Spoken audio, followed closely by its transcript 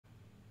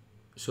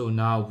So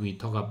now we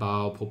talk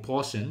about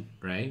proportion,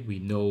 right? We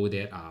know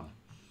that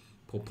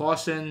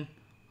proportion,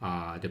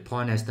 the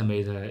point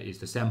estimator is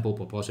the sample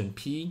proportion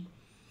P,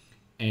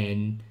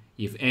 and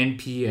if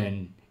NP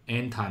and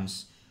N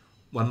times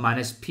 1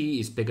 minus P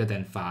is bigger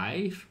than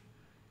 5,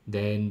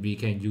 then we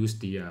can use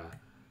the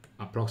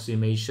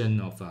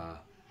approximation of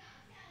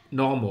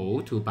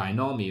normal to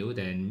binomial,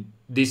 then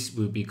this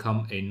will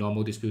become a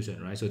normal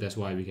distribution, right? So that's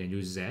why we can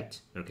use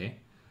Z, okay?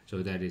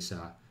 So that is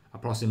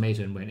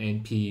approximation when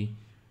NP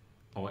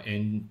or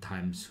N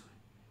times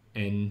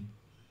N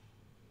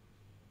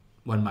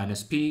 1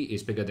 minus P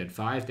is bigger than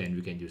 5, then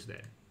we can use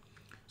that.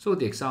 So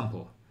the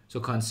example. So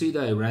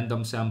consider a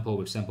random sample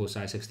with sample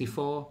size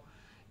 64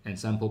 and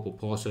sample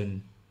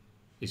proportion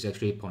is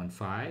actually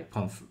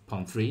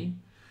 0.3.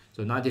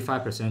 So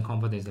 95%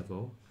 confidence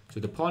interval. So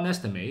the point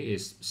estimate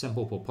is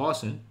sample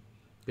proportion,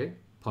 okay,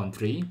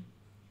 0.3,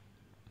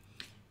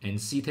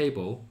 and C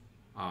table,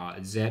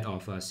 Z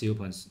of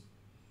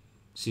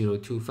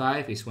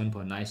 0.025 is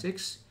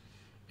 1.96,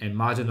 and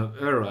margin of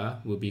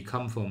error will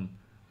become from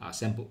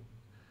sample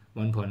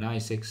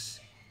 1.96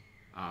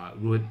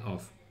 root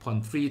of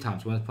 0.3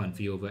 times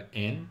 1.3 over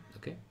n,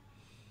 okay,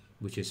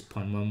 which is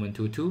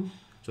 0.1122.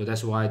 So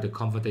that's why the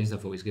confidence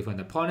interval is given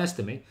the point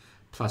estimate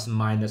plus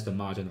minus the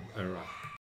margin of error.